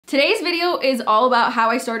Today's video is all about how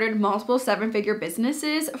I started multiple seven-figure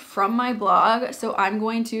businesses from my blog. So I'm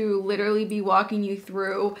going to literally be walking you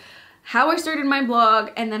through how I started my blog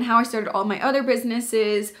and then how I started all my other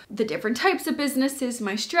businesses, the different types of businesses,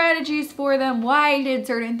 my strategies for them, why I did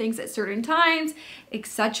certain things at certain times,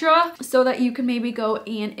 etc. So that you can maybe go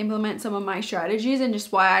and implement some of my strategies and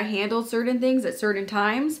just why I handled certain things at certain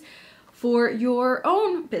times for your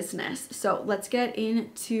own business. So let's get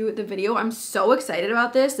into the video. I'm so excited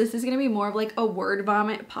about this. This is gonna be more of like a word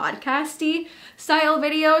vomit podcasty style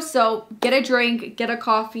video. So get a drink, get a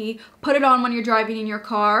coffee, put it on when you're driving in your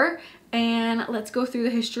car, and let's go through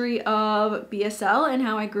the history of BSL and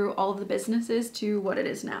how I grew all of the businesses to what it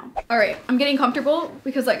is now. All right, I'm getting comfortable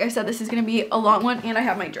because like I said, this is gonna be a long one and I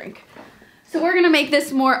have my drink. So we're gonna make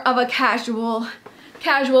this more of a casual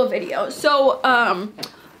video. So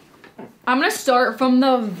I'm gonna start from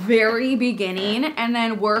the very beginning and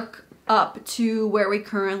then work up to where we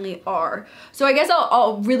currently are. So I guess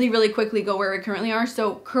I'll really quickly go where we currently are.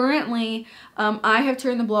 So currently, I have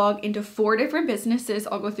turned the blog into 4 different businesses.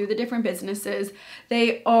 I'll go through the different businesses.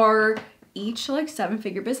 They are each like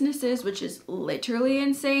 7-figure businesses, which is literally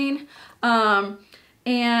insane.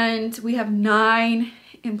 And we have 9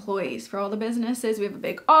 employees for all the businesses. We have a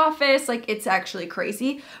big office, like it's actually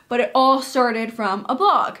crazy, but it all started from a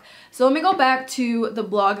blog. So let me go back to the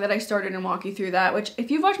blog that I started and walk you through that, which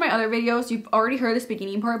if you've watched my other videos, you've already heard this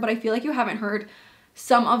beginning part, but I feel like you haven't heard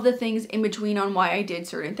some of the things in between on why I did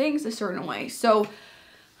certain things a certain way. So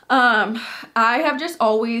I have just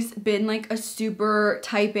always been like a super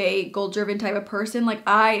type A, goal-driven type of person. Like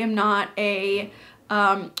I am not a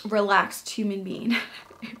relaxed human being,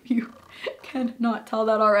 if you cannot tell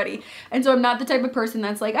that already. And so I'm not the type of person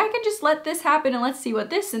that's like, I can just let this happen and let's see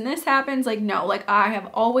what this and this happens. Like no, like I have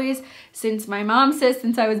always, since my mom says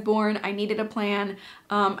since I was born, I needed a plan,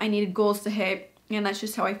 I needed goals to hit, and that's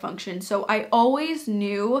just how I function. So I always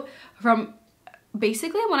knew from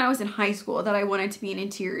basically when I was in high school that I wanted to be an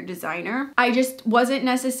interior designer. I just wasn't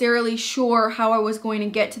necessarily sure how I was going to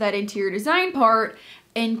get to that interior design part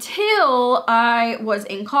until I was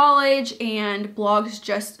in college and blogs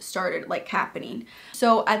just started like happening.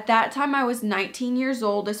 So at that time I was 19 years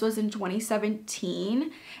old. This was in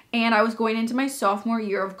 2017 and I was going into my sophomore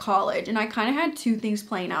year of college, and I kind of had 2 things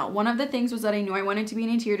playing out. One of the things was that I knew I wanted to be an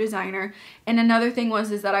interior designer, and another thing was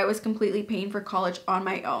that I was completely paying for college on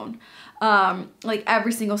my own. Like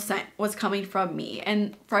every single cent was coming from me.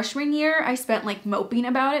 And freshman year I spent like moping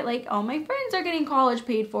about it, like all my friends are getting college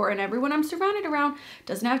paid for and everyone I'm surrounded around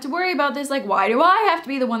doesn't have to worry about this. Like why do I have to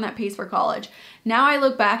be the one that pays for college? Now I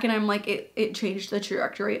look back and I'm like, it changed the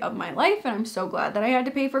trajectory of my life, and I'm so glad that I had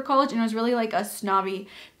to pay for college, and it was really like a snobby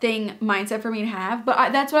thing mindset for me to have,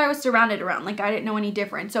 but that's what I was surrounded around. Like I didn't know any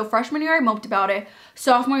different. So freshman year I moped about it.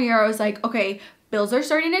 Sophomore year I was like, okay, bills are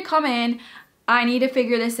starting to come in. I need to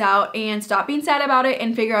figure this out and stop being sad about it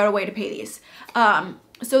and figure out a way to pay these.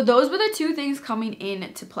 So those were the 2 things coming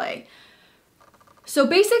into play. So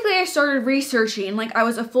basically I started researching. Like I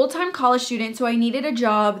was a full-time college student, so I needed a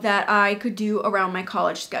job that I could do around my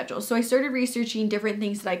college schedule. So I started researching different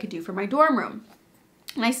things that I could do for my dorm room.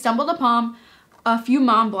 And I stumbled upon a few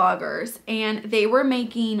mom bloggers, and they were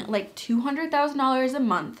making like $200,000 a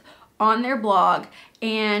month on their blog,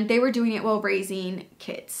 and they were doing it while raising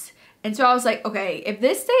kids. And so I was like, okay, if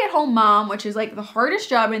this stay-at-home mom, which is like the hardest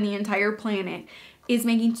job in the entire planet, is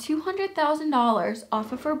making $200,000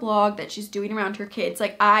 off of her blog that she's doing around her kids,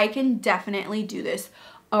 like I can definitely do this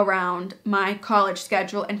around my college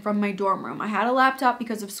schedule and from my dorm room. I had a laptop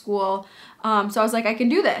because of school, so I was like, I can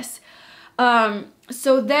do this.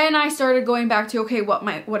 So then I started going back to, okay,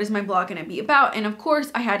 what is my blog gonna be about? And of course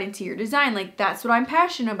I had interior design, like that's what I'm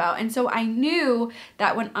passionate about. And so I knew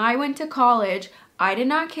that when I went to college, I did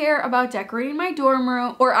not care about decorating my dorm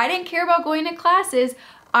room, or I didn't care about going to classes.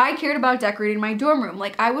 I cared about decorating my dorm room.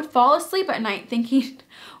 Like I would fall asleep at night thinking,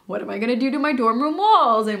 what am I gonna do to my dorm room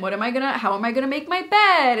walls? And how am I gonna make my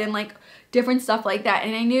bed? And like different stuff like that.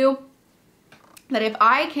 And I knew that if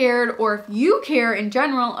I cared, or if you care in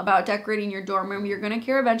general about decorating your dorm room, you're gonna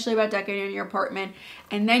care eventually about decorating your apartment,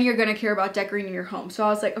 and then you're gonna care about decorating your home. So I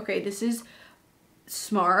was like, okay, this is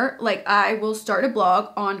smart. Like I will start a blog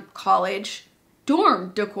on college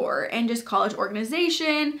dorm decor and just college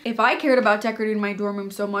organization. If I cared about decorating my dorm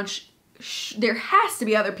room so much, there has to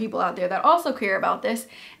be other people out there that also care about this.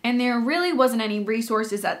 And there really wasn't any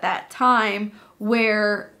resources at that time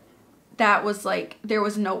where that was like, there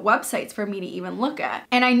was no websites for me to even look at.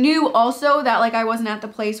 And I knew also that like I wasn't at the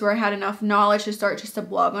place where I had enough knowledge to start just a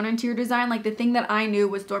blog on interior design. Like the thing that I knew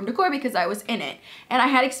was dorm decor because I was in it and I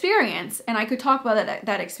had experience and I could talk about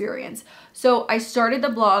that experience. So I started the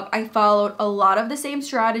blog. I followed a lot of the same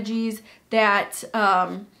strategies that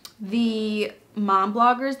the mom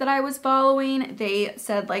bloggers that I was following, they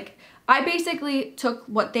said. Like, I basically took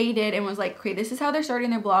what they did and was like, okay, this is how they're starting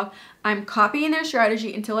their blog. I'm copying their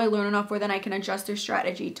strategy until I learn enough where then I can adjust their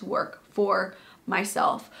strategy to work for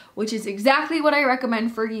myself, which is exactly what I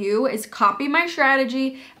recommend for you, is copy my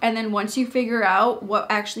strategy. And then once you figure out what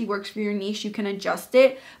actually works for your niche, you can adjust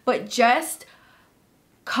it. But just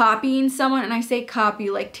copying someone, and I say copy,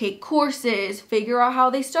 like take courses, figure out how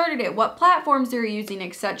they started it, what platforms they're using,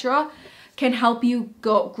 etc., can help you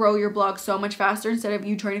grow your blog so much faster instead of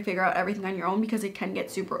you trying to figure out everything on your own, because it can get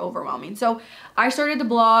super overwhelming. So I started the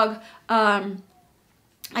blog, I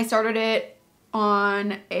started it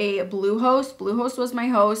on a Bluehost. Bluehost was my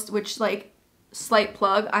host, which, like, slight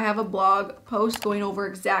plug, I have a blog post going over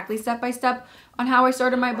exactly step by step on how I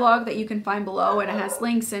started my blog that you can find below, and it has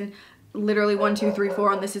links and literally 1, 2, 3,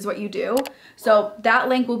 4 on this is what you do. So that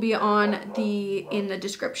link will be in the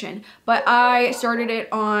description. But I started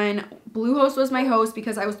it on Bluehost was my host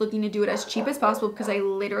because I was looking to do it as cheap as possible because I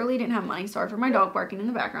literally didn't have money. Sorry for my dog barking in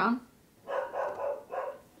the background.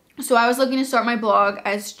 So I was looking to start my blog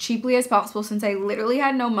as cheaply as possible since I literally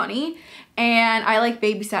had no money, and I like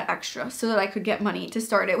babysat extra so that I could get money to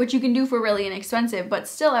start it, which you can do for really inexpensive, but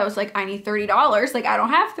still I was like, I need $30. Like, I don't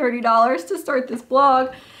have $30 to start this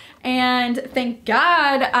blog. And thank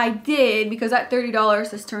God I did, because that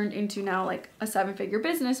 $30 has turned into now like a 7-figure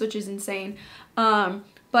business, which is insane.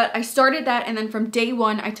 But I started that, and then from day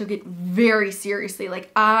one, I took it very seriously.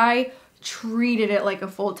 Like, I treated it like a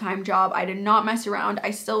full-time job. I did not mess around.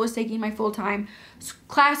 I still was taking my full-time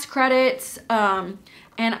class credits, and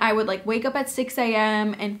I would like wake up at 6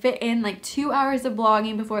 a.m. and fit in like 2 hours of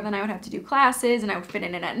blogging before then I would have to do classes, and I would fit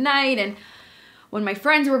in it at night. And when my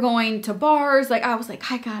friends were going to bars, like, I was like,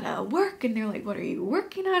 I gotta work. And they're like, what are you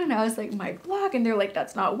working on? And I was like, my blog. And they're like,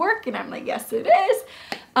 that's not work. And I'm like, yes, it is.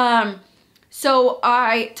 So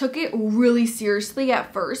I took it really seriously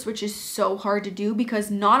at first, which is so hard to do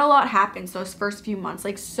because not a lot happens those first few months.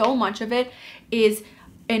 Like, so much of it is,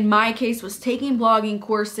 in my case, was taking blogging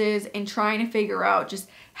courses and trying to figure out just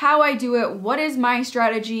how I do it. What is my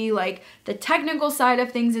strategy? Like, the technical side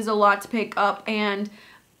of things is a lot to pick up, and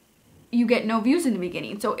you get no views in the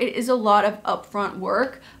beginning. So it is a lot of upfront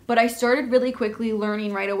work, but I started really quickly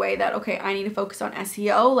learning right away that, okay, I need to focus on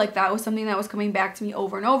SEO. Like, that was something that was coming back to me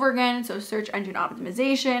over and over again. So search engine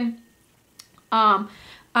optimization.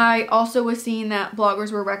 I also was seeing that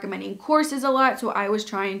bloggers were recommending courses a lot. So I was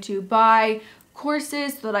trying to buy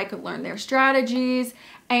courses so that I could learn their strategies.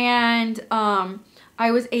 And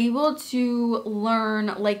I was able to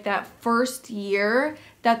learn, like, that first year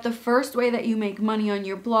that the first way that you make money on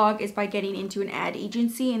your blog is by getting into an ad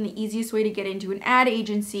agency, and the easiest way to get into an ad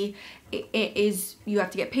agency is you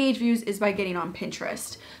have to get page views is by getting on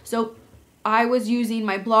Pinterest. So I was using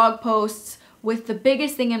my blog posts with the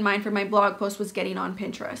biggest thing in mind for my blog post was getting on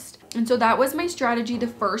Pinterest. And so that was my strategy the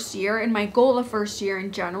first year, and my goal the first year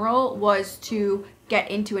in general was to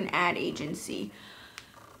get into an ad agency,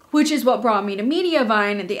 which is what brought me to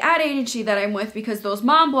Mediavine, the ad agency that I'm with, because those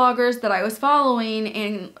mom bloggers that I was following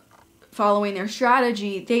and following their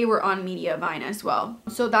strategy, they were on Mediavine as well.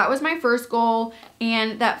 So that was my first goal,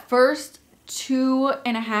 and that first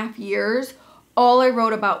 2.5 years, all I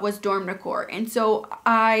wrote about was dorm decor. And so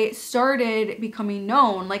I started becoming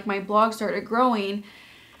known, like my blog started growing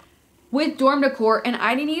with dorm decor, and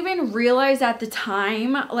I didn't even realize at the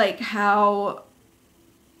time, like,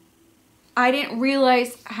 I didn't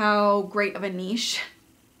realize how great of a niche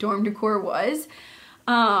dorm decor was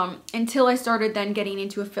until I started then getting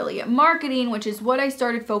into affiliate marketing, which is what I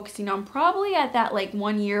started focusing on probably at that like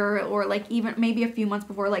 1 year or like even maybe a few months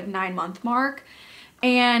before, like 9-month mark.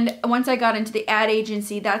 And once I got into the ad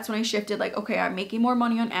agency, that's when I shifted, like, okay, I'm making more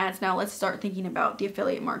money on ads now, let's start thinking about the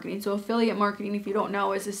affiliate marketing. So affiliate marketing, if you don't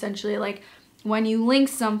know, is essentially like when you link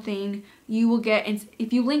something, you will get,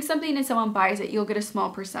 if you link something and someone buys it, you'll get a small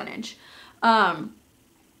percentage.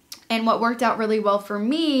 And what worked out really well for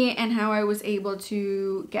me and how I was able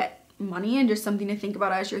to get money, and just something to think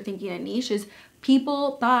about as you're thinking a niche, is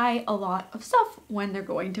people buy a lot of stuff when they're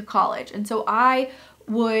going to college. And so I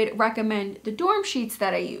would recommend the dorm sheets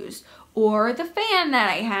that I used, or the fan that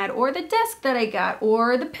I had, or the desk that I got,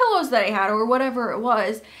 or the pillows that I had, or whatever it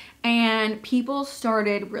was. And people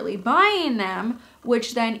started really buying them,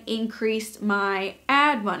 which then increased my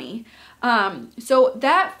ad money. So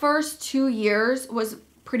that first 2 years was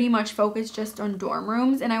pretty much focused just on dorm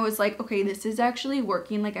rooms, and I was like, okay, this is actually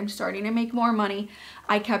working. Like, I'm starting to make more money.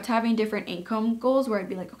 I kept having different income goals where I'd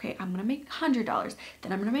be like, okay, I'm gonna make $100,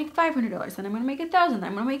 then I'm gonna make $500, then I'm gonna make $1,000, then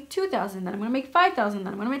I'm gonna make $2,000, then I'm gonna make $5,000, then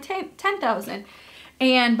I'm gonna make $10,000.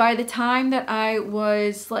 And by the time that I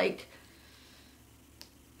was like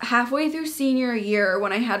halfway through senior year,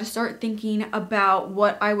 when I had to start thinking about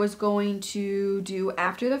what I was going to do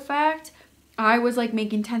after the fact, I was like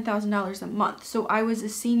making $10,000 a month. So I was a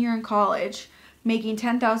senior in college making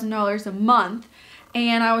 $10,000 a month,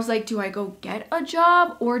 and I was like, do I go get a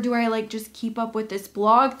job, or do I like just keep up with this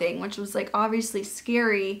blog thing, which was like obviously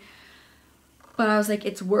scary, but I was like,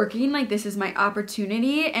 it's working, like this is my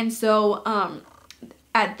opportunity. And so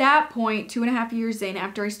at that point, 2.5 years in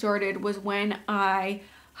after I started, was when I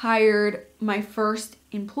hired my first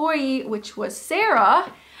employee, which was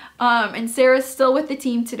Sarah. And Sarah's still with the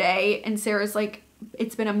team today, and Sarah's like,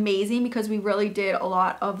 it's been amazing because we really did a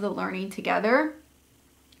lot of the learning together.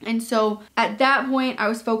 And so at that point, I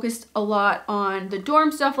was focused a lot on the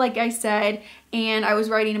dorm stuff, like I said, and I was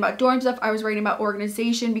writing about dorm stuff. I was writing about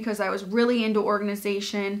organization because I was really into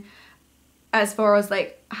organization, as far as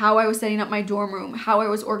like how I was setting up my dorm room, how I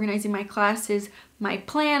was organizing my classes, my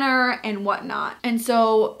planner, and whatnot. And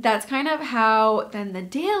so that's kind of how then the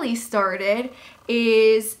daily started.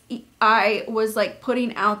 Is I was like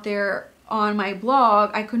putting out there on my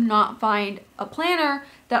blog, I could not find a planner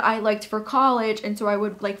that I liked for college, and so I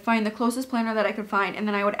would like find the closest planner that I could find, and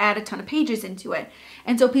then I would add a ton of pages into it.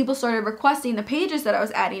 And so people started requesting the pages that I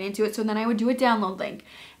was adding into it, so then I would do a download link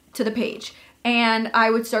to the page. And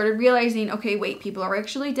I would started realizing, okay, wait, people are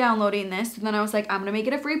actually downloading this. So then I was like, I'm gonna make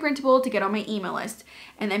it a free printable to get on my email list.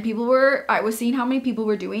 And then I was seeing how many people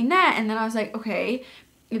were doing that. And then I was like, okay,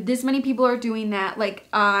 if this many people are doing that, like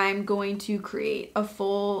I'm going to create a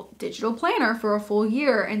full digital planner for a full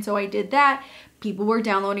year. And so I did that. People were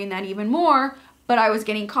downloading that even more, but I was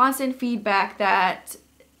getting constant feedback that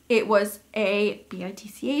it was a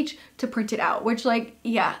BITCH to print it out, which like,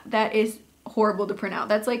 yeah, that is horrible to print out.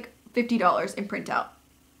 That's like $50 in printout.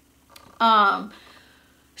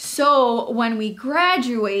 So when we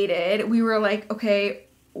graduated, we were like, okay,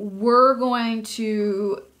 we're going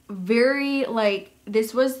to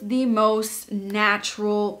this was the most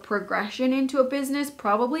natural progression into a business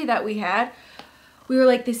probably that we had. We were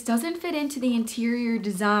like, this doesn't fit into the interior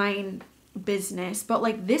design business, but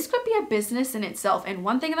like this could be a business in itself. And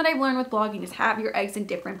one thing that I've learned with blogging is have your eggs in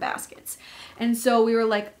different baskets. And so we were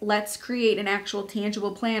like, let's create an actual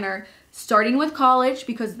tangible planner, starting with college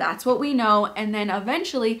because that's what we know. And then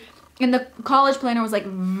eventually, and the college planner was like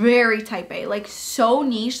very type A, like so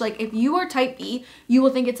niche. Like if you are type B, you will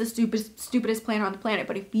think it's the stupidest planner on the planet.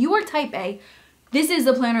 But if you are type A, this is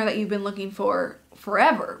the planner that you've been looking for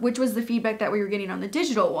forever, which was the feedback that we were getting on the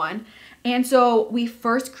digital one. And so we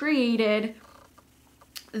first created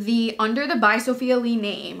under the By Sophia Lee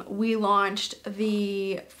name, we launched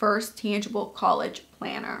the first tangible college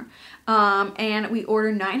planner. And we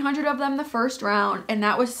ordered 900 of them the first round. And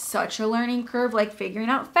that was such a learning curve, like figuring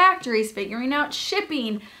out factories, figuring out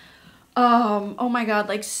shipping. Oh my God,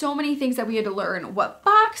 like so many things that we had to learn. What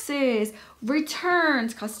boxes,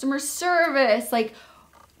 returns, customer service, like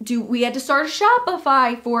we had to start a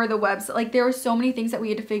Shopify for the website. Like there were so many things that we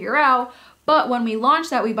had to figure out. But when we launched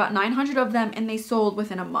that, we bought 900 of them and they sold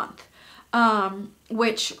within a month,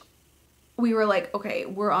 which we were like, okay,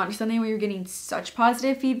 we're on to something. We were getting such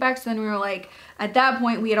positive feedback. So then we were like, at that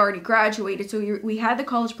point we had already graduated. So we had the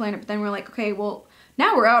college planner, but then we were like, okay, well,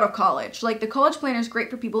 now we're out of college. Like the college planner is great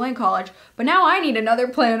for people in college, but now I need another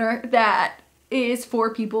planner that is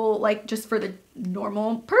for people, like just for the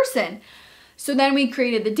normal person. So then we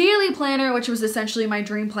created the daily planner, which was essentially my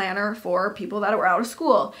dream planner for people that were out of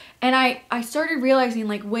school. And I started realizing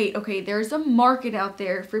like, wait, okay, there's a market out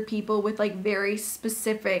there for people with like very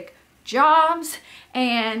specific jobs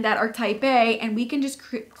and that are type A, and we can just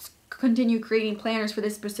continue creating planners for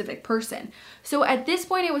this specific person. So at this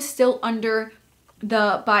point, it was still under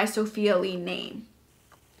the By Sophia Lee name.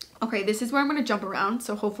 Okay, this is where I'm going to jump around.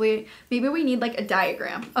 So hopefully, maybe we need like a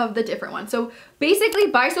diagram of the different ones. So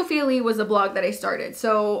basically, By Sophia Lee was a blog that I started.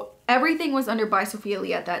 So everything was under By Sophia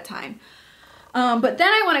Lee at that time. But then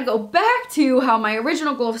I want to go back to how my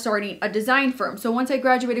original goal of starting a design firm. So once I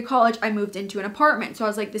graduated college, I moved into an apartment. So I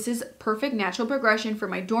was like, this is perfect natural progression for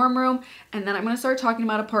my dorm room. And then I'm going to start talking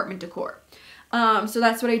about apartment decor. So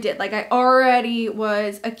that's what I did. Like I already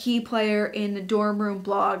was a key player in the dorm room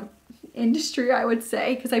blog industry, I would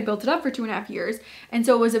say, because I built it up for 2.5 years. And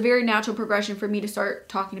so it was a very natural progression for me to start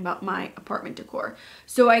talking about my apartment decor.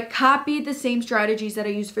 So I copied the same strategies that I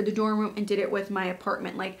used for the dorm room and did it with my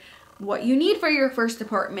apartment. Like what you need for your first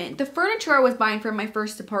apartment, the furniture I was buying for my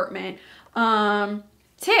first apartment,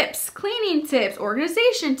 tips, cleaning tips,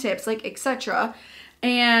 organization tips, like etc.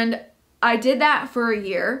 And I did that for a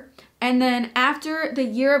year. And then after the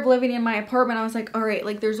year of living in my apartment, I was like, all right,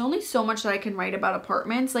 like there's only so much that I can write about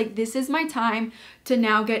apartments. Like this is my time to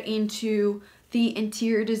now get into the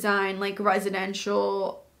interior design, like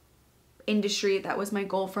residential industry. That was my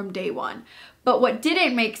goal from day one. But what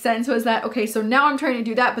didn't make sense was that, okay, so now I'm trying to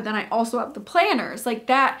do that, but then I also have the planners like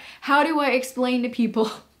that. How do I explain to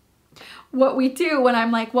people what we do when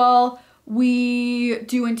I'm like, well, we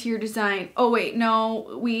do interior design. Oh wait,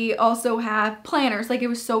 no, we also have planners. Like it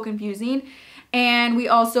was so confusing. And we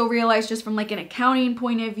also realized just from like an accounting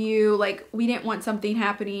point of view, like we didn't want something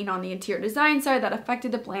happening on the interior design side that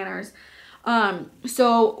affected the planners.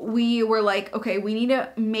 So we were like, okay, we need to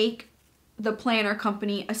make the planner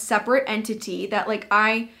company a separate entity that like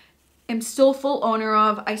I am still full owner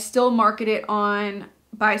of. I still market it on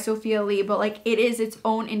by Sophia Lee, but like it is its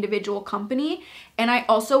own individual company. And I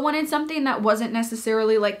also wanted something that wasn't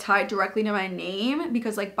necessarily like tied directly to my name,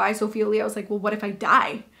 because like by Sophia Lee, I was like, well, what if I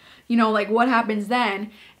die? You know, like what happens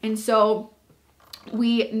then? And so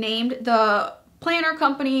we named the planner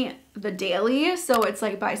company The Daily. So it's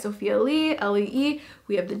like by Sophia Lee, L-E-E.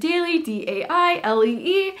 We have The Daily,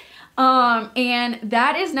 D-A-I-L-E-E. And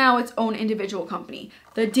that is now its own individual company.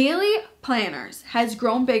 The Daily Planners has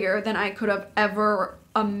grown bigger than I could have ever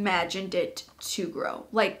imagined it to grow.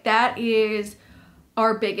 Like that is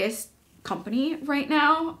our biggest company right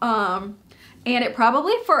now. And it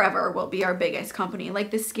probably forever will be our biggest company.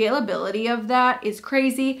 Like the scalability of that is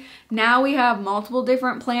crazy. Now we have multiple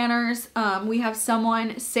different planners. We have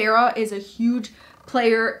someone, Sarah is a huge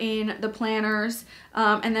player in the planners.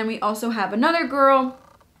 And then we also have another girl,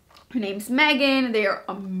 her name's Megan. They are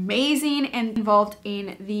amazing and involved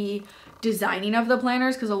in the designing of the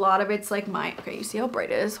planners, because a lot of it's like okay, you see how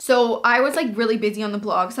bright it is. So I was like really busy on the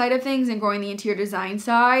blog side of things and growing the interior design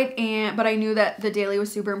side, but I knew that the daily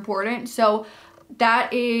was super important. So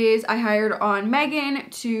that is, I hired on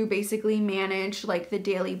Megan to basically manage like the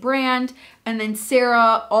daily brand. And then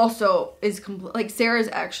Sarah also is Sarah is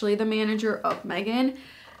actually the manager of Megan.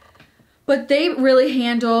 But they really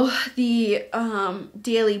handle the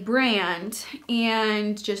daily brand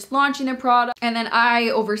and just launching a product. And then I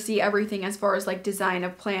oversee everything as far as like design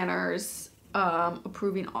of planners,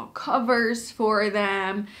 approving all covers for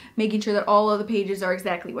them, making sure that all of the pages are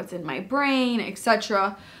exactly what's in my brain,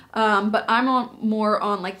 etc. But I'm more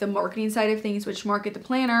on like the marketing side of things, which market the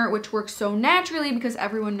planner, which works so naturally because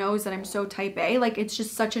everyone knows that I'm so type A. Like it's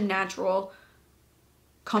just such a natural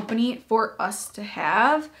company for us to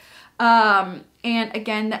have. And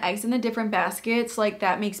again, the eggs in the different baskets, like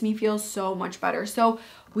that makes me feel so much better. So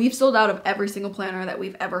we've sold out of every single planner that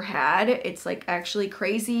we've ever had. It's like actually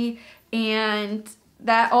crazy. And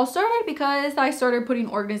that all started because I started putting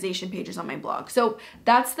organization pages on my blog. So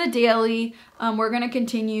that's the daily. We're going to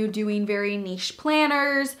continue doing very niche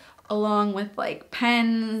planners along with like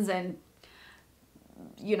pens and,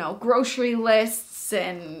 you know, grocery lists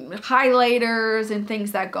and highlighters and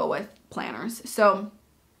things that go with planners. So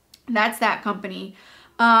that's that company.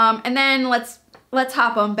 And then let's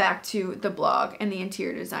hop on back to the blog and the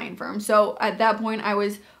interior design firm. So at that point I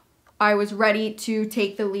was ready to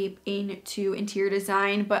take the leap into interior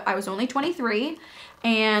design, but I was only 23,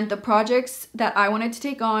 and the projects that I wanted to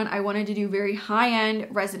take on, I wanted to do very high-end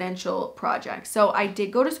residential projects. So I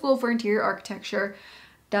did go to school for interior architecture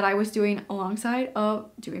that I was doing alongside of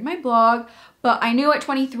doing my blog, but I knew at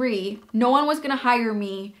 23 no one was gonna hire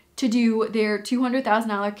me to do their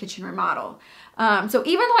 $200,000 kitchen remodel. So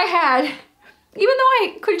even though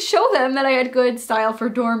I could show them that I had good style for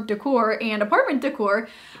dorm decor and apartment decor,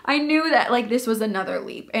 I knew that like this was another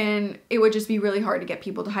leap and it would just be really hard to get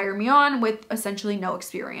people to hire me on with essentially no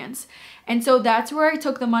experience. And so that's where I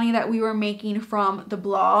took the money that we were making from the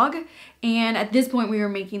blog. And at this point we were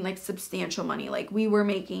making like substantial money. Like we were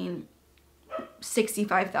making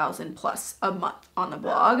 $65,000 plus a month on the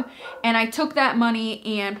blog, and I took that money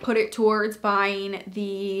and put it towards buying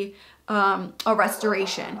the a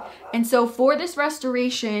restoration. And so for this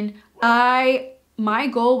restoration, my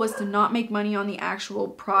goal was to not make money on the actual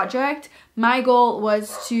project. My goal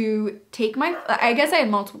was to take I guess I had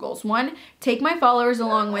multiple goals. One, take my followers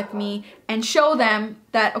along with me and show them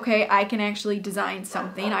that, okay, I can actually design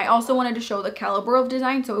something. I also wanted to show the caliber of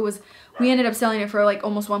design. So we ended up selling it for like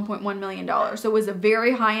almost $1.1 million. So it was a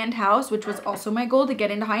very high-end house, which was also my goal, to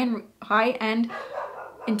get into high-end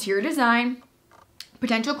interior design.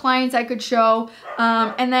 Potential clients I could show,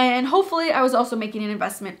 and then hopefully I was also making an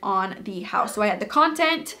investment on the house. So I had the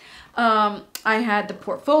content, I had the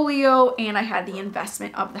portfolio, and I had the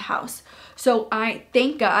investment of the house. So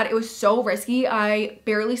thank God, it was so risky. I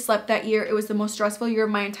barely slept that year. It was the most stressful year of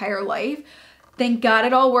my entire life. Thank God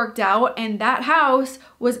it all worked out, and that house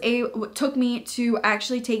took me to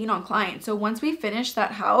actually taking on clients. So once we finished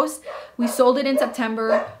that house, we sold it in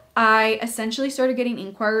September. I essentially started getting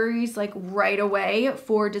inquiries like right away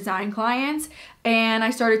for design clients, and I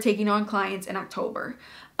started taking on clients in October.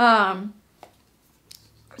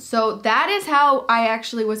 So that is how I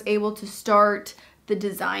actually was able to start the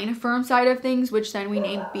design firm side of things, which then we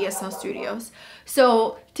named BSL Studios.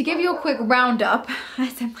 So to give you a quick roundup,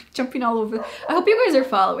 as I'm like jumping all over, I hope you guys are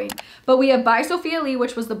following. But we have By Sophia Lee,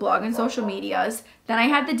 which was the blog and social medias. Then I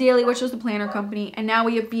had The Daily, which was the planner company. And now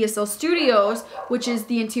we have BSL Studios, which is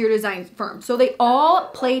the interior design firm. So they all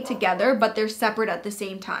play together, but they're separate at the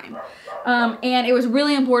same time. And it was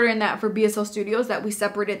really important that for BSL Studios that we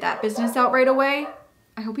separated that business out right away.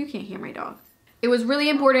 I hope you can't hear my dog. It was really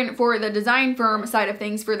important for the design firm side of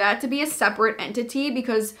things for that to be a separate entity,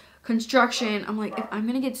 because construction, I'm like, if I'm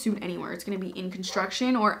gonna get sued anywhere, it's gonna be in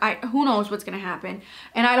construction, or who knows what's gonna happen,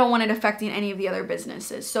 and I don't want it affecting any of the other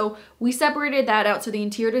businesses. So we separated that out. So the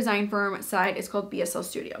interior design firm side is called BSL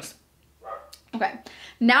Studios. Okay,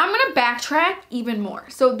 now I'm gonna backtrack even more.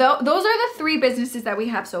 So those are the 3 businesses that we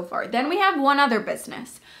have so far. Then we have one other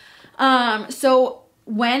business. So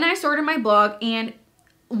when I started my blog, and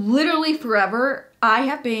literally forever, I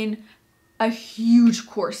have been a huge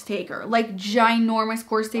course taker, like ginormous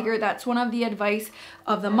course taker. That's one of the advice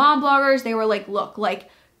of the mom bloggers. They were like, look, like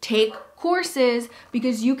take courses,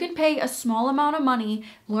 because you can pay a small amount of money,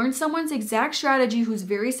 learn someone's exact strategy who's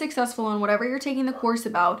very successful on whatever you're taking the course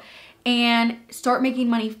about, and start making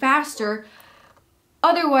money faster.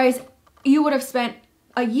 Otherwise, you would have spent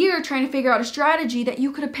a year trying to figure out a strategy that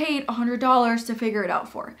you could have paid $100 to figure it out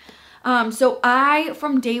for. So I,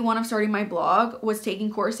 from day one of starting my blog, was taking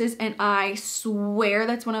courses, and I swear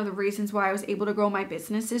that's one of the reasons why I was able to grow my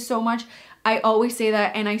businesses so much. I always say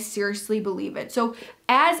that, and I seriously believe it. So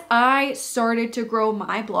as I started to grow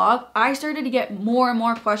my blog, I started to get more and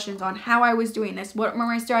more questions on how I was doing this. What were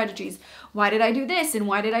my strategies? Why did I do this? And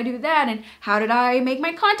why did I do that? And how did I make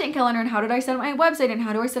my content calendar? And how did I set up my website? And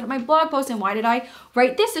how do I set up my blog post? And why did I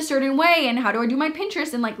write this a certain way? And how do I do my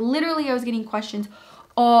Pinterest? And like literally I was getting questions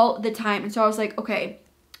all the time. And so I was like, okay,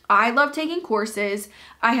 I love taking courses.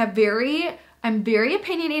 I'm very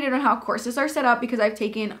opinionated on how courses are set up, because I've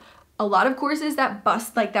taken a lot of courses that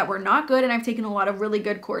bust, like that were not good, and I've taken a lot of really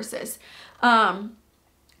good courses. I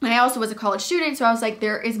also was a college student, so I was like,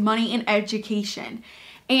 there is money in education.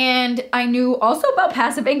 And I knew also about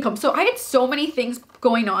passive income. So I had so many things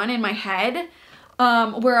going on in my head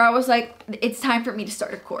where I was like, it's time for me to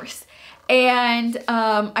start a course. And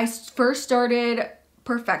I first started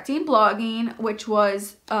Perfecting Blogging, which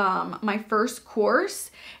was my first course.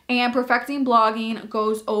 And Perfecting Blogging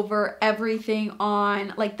goes over everything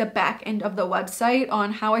on like the back end of the website,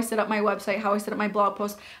 on how I set up my website, how I set up my blog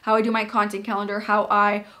post, how I do my content calendar, how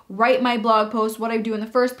I write my blog post, what I do in the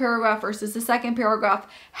first paragraph versus the second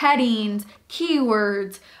paragraph, headings,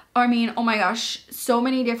 keywords. I mean, oh my gosh, so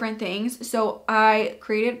many different things. So I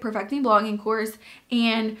created Perfecting Blogging course,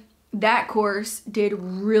 and that course did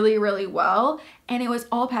really, really well. And it was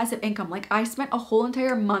all passive income. Like I spent a whole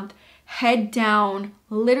entire month head down,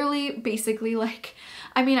 literally basically like,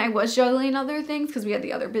 I mean, I was juggling other things because we had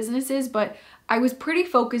the other businesses, but I was pretty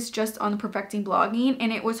focused just on the Perfecting Blogging,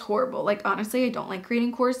 and it was horrible. Like honestly, I don't like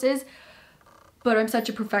creating courses, but I'm such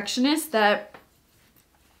a perfectionist that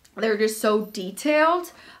they're just so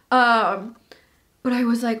detailed. But I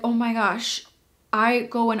was like, oh my gosh, I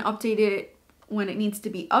go and update it when it needs to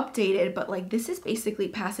be updated, but like this is basically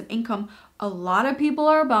passive income. A lot of people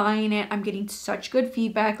are buying it. I'm getting such good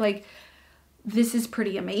feedback. Like this is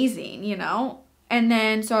pretty amazing, you know? And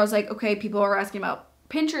then so I was like, okay, people are asking about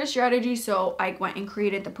Pinterest strategy. So I went and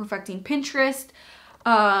created the Perfecting Pinterest,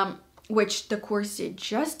 which the course did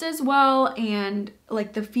just as well. And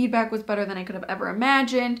like the feedback was better than I could have ever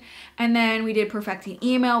imagined. And then we did Perfecting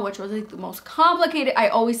Email, which was like the most complicated. I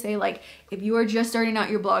always say, like, if you are just starting out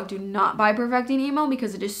your blog, do not buy Perfecting Email,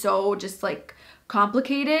 because it is so just like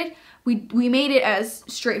complicated. We made it as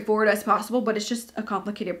straightforward as possible, but it's just a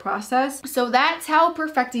complicated process. So that's how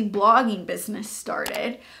Perfecting Blogging business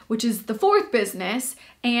started, which is the 4th business.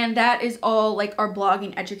 And that is all like our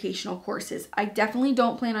blogging educational courses. I definitely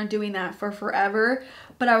don't plan on doing that for forever,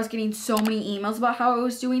 but I was getting so many emails about how I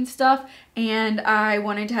was doing stuff, and I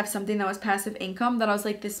wanted to have something that was passive income that I was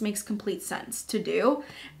like, this makes complete sense to do.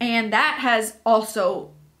 And that has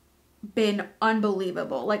also been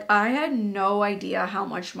unbelievable. Like, I had no idea how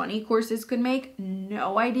much money courses could make,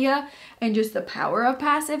 no idea, and just the power of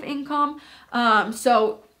passive income.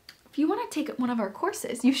 So if you want to take one of our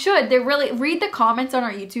courses, you should. They're really, read the comments on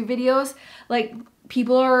our YouTube videos. Like,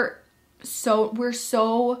 people are we're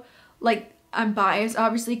so, like, I'm biased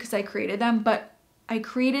obviously because I created them, but I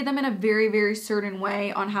created them in a very, very certain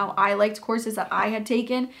way on how I liked courses that I had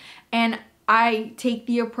taken. And I take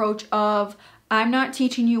the approach of, I'm not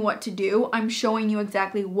teaching you what to do, I'm showing you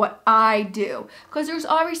exactly what I do. Because there's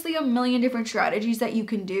obviously a million different strategies that you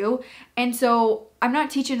can do. And so I'm not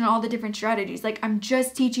teaching all the different strategies. Like, I'm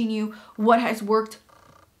just teaching you what has worked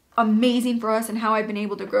amazing for us and how I've been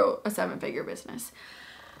able to grow a 7-figure business.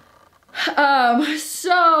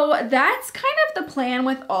 So that's kind of the plan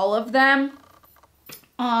with all of them.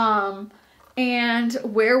 And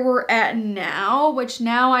where we're at now, which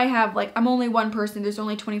now I have, like, I'm only one person, there's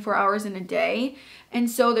only 24 hours in a day.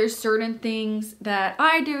 And so there's certain things that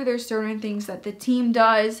I do, there's certain things that the team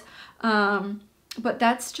does. But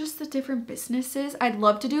that's just the different businesses. I'd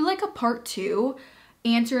love to do like a part 2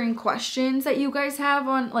 answering questions that you guys have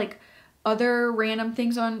on like other random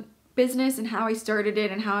things on business and how I started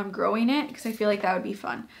it and how I'm growing it, because I feel like that would be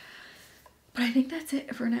fun. But I think that's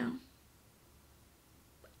it for now.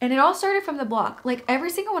 And it all started from the blog. Like, every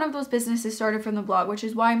single one of those businesses started from the blog, which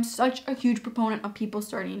is why I'm such a huge proponent of people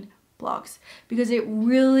starting blogs, because it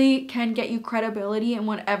really can get you credibility in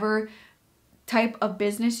whatever type of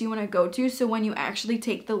business you want to go to. So when you actually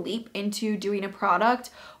take the leap into doing a product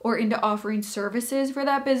or into offering services for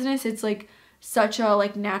that business, it's like such a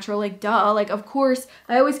like natural, like, duh. Like, of course,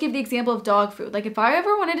 I always give the example of dog food. Like, if I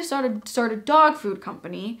ever wanted to start a dog food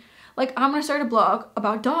company, like, I'm gonna start a blog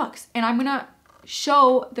about dogs, and I'm gonna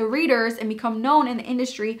show the readers and become known in the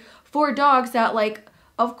industry for dogs that, like,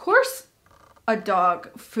 of course a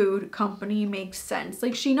dog food company makes sense.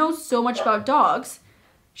 Like, she knows so much about dogs,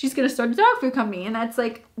 she's gonna start a dog food company. And that's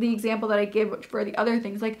like the example that I give for the other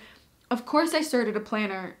things. Like, of course I started a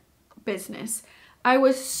planner business. I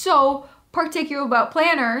was so particular about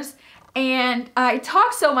planners, and I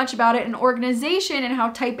talk so much about it and organization and how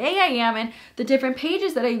type A I am and the different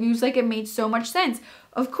pages that I use. Like, it made so much sense.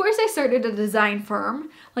 Of course I started a design firm.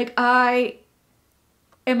 Like, I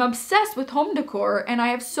am obsessed with home decor and I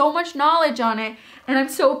have so much knowledge on it and I'm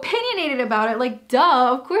so opinionated about it. Like,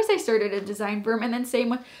 duh, of course I started a design firm. And then same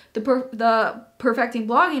with the perfecting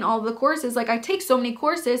blogging, all of the courses. Like, I take so many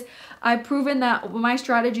courses. I've proven that my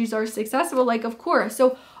strategies are successful. Like, of course.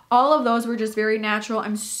 So all of those were just very natural.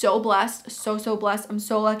 I'm so blessed, so blessed. I'm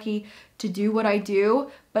so lucky to do what I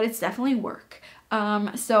do, but it's definitely work.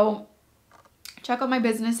 So check out my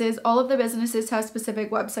businesses. All of the businesses have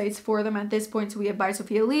specific websites for them at this point. So we have By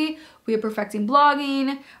Sophia Lee, we have Perfecting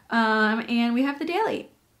Blogging, and we have The Daily.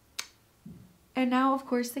 And now, of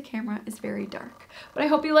course, the camera is very dark. But I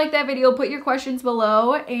hope you liked that video. Put your questions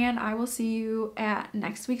below, and I will see you at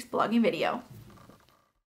next week's blogging video.